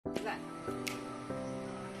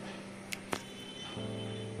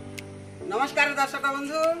नमस्कार दर्शक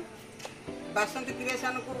बंधु, बासंती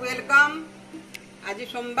क्रिएशन को वेलकम। आज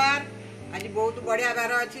सोमवार, आज बहुत बढ़िया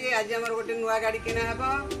बार अच्छी। आज आम गोटे नुआ गाड़ी किना हे।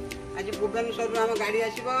 आज भुवनेश्वर आम गाड़ी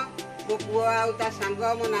आसो। मो पुओ आ सांग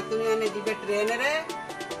मो नातुणी मैंने जी ट्रेन रे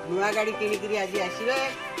नुआ गाड़ी किणिक आज आसवे।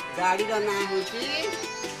 गाड़ी ना हूँ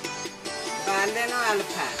बालेनो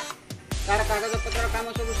अल्फा। तार कागज पत्र काम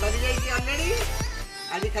सब सरी जाइए अलरेडी।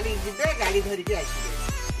 आज खाली जीते गाड़ी धरिकी आसवे।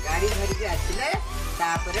 गाड़ी धरिकी आसिले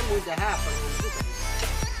तापरे मु जहा आपन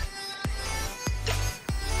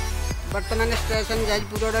वर्तमान स्टेशन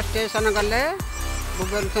जाजपुर रोड स्टेशन गले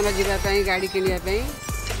भुवनेश्वर जावाई गाड़ी किनिया।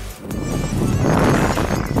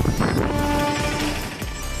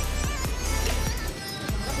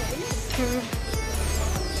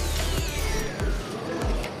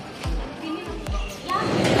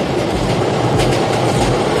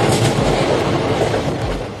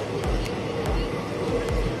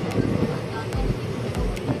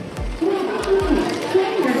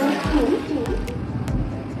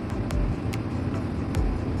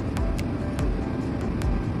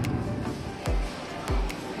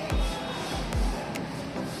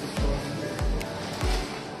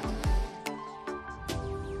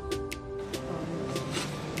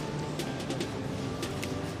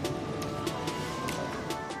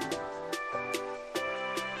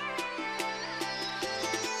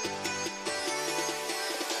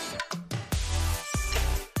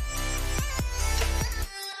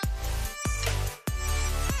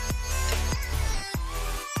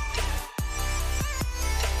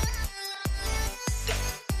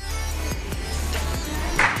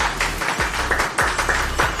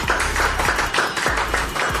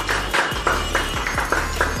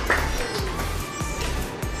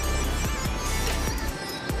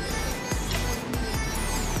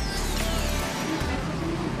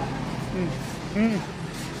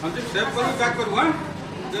 हम तो सेव करूँ क्या करूँ? हाँ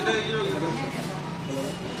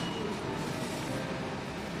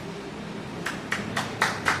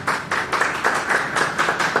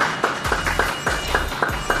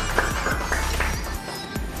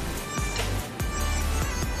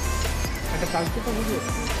ये चालते तो मुझे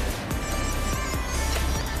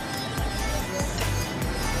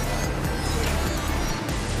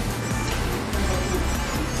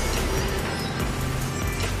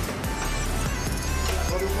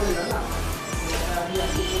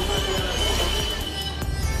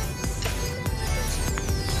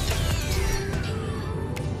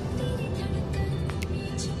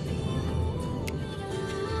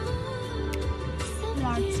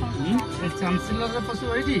चांसलर पशु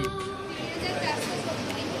है।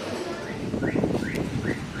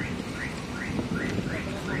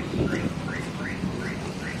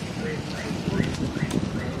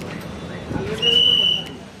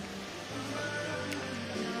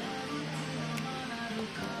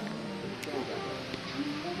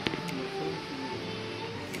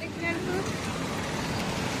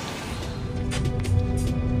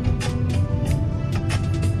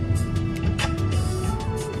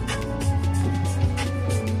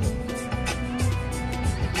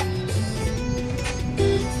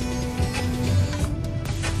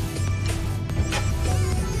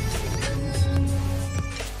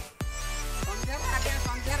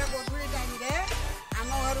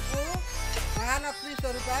 महालक्ष्मी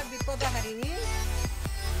स्वरूप विपद हारिणी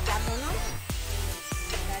बालन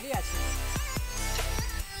गाड़ी आस।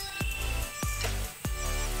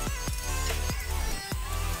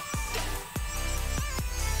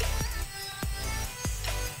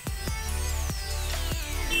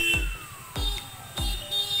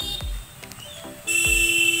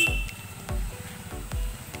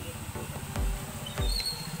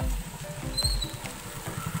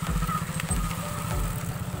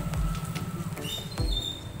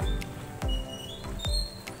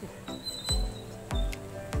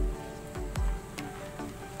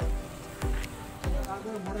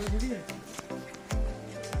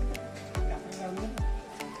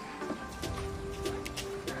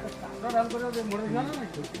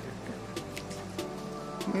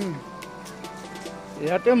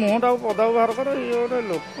 इटे मुहटा पदा बाहर कर। ये गोटे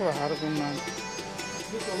लोक बाहर करना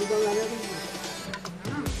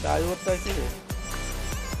ड्राइवर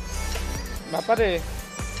बापा रे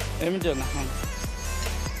एमती ना। हाँ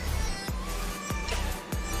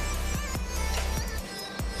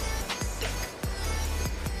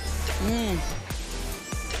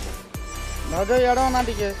भाज इड़ ना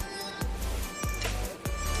टे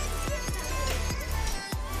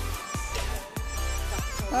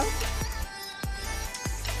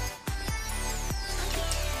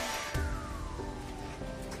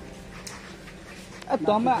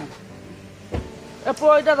तमें ए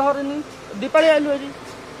पुआ यहाँ धरनी दीपाली आइलु आज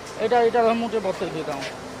ଏଇଟା ମୁଁ ଟିକେ ବତେଇ ଦିଏ ତାଙ୍କୁ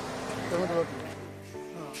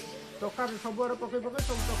ଚକାରେ ସବୁଆଡ଼େ ପକେଇ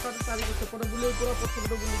ସବୁ ଚକାରେ ଚାରିପଟେ ସେପଟେ ବୁଲେଇ ପୁରା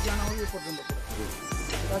ପଛପଟେ ବୁଲେଇକି ଆଣା ହୁଏ ଏପର୍ଯ୍ୟନ୍ତ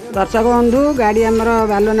ଦର୍ଶକ ବନ୍ଧୁ ଗାଡ଼ି ଆମର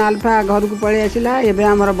ବାଲେନୋ ଆଲଫା ଘରକୁ ପଳେଇ ଆସିଲା। ଏବେ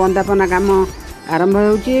ଆମର ବନ୍ଦାପନା କାମ ଆରମ୍ଭ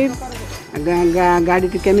ହେଉଛି।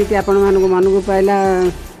 ଗାଡ଼ିଟି କେମିତି ଆପଣମାନଙ୍କୁ ମନକୁ ପାଇଲା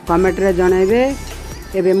କମେଣ୍ଟରେ ଜଣାଇବେ।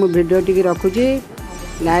 ଏବେ ମୁଁ ଭିଡ଼ିଓଟିକି ରଖୁଛି।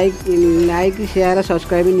 ଲାଇକ୍ ସେୟାର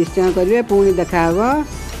ସବସ୍କ୍ରାଇବ୍ ନିଶ୍ଚୟ କରିବେ। ପୁଣି ଦେଖାହେବ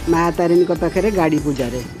ମା ତାରିଣୀଙ୍କ ପାଖରେ ଗାଡ଼ି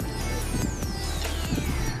ପୂଜାରେ।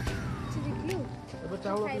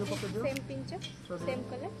 ଚାଉଳ ଟିକେ ପକେଇଦିଅ सेम पिंच सेम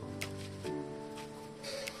कलर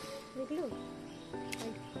देखलो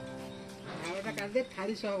आवेटा काट दे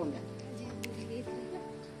थाली सह बंदा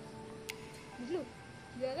देखलो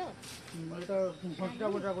जरा ଏଇଟା ଘଣ୍ଟା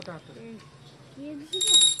ଗୋଟା ହାତରେ ये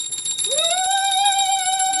देखो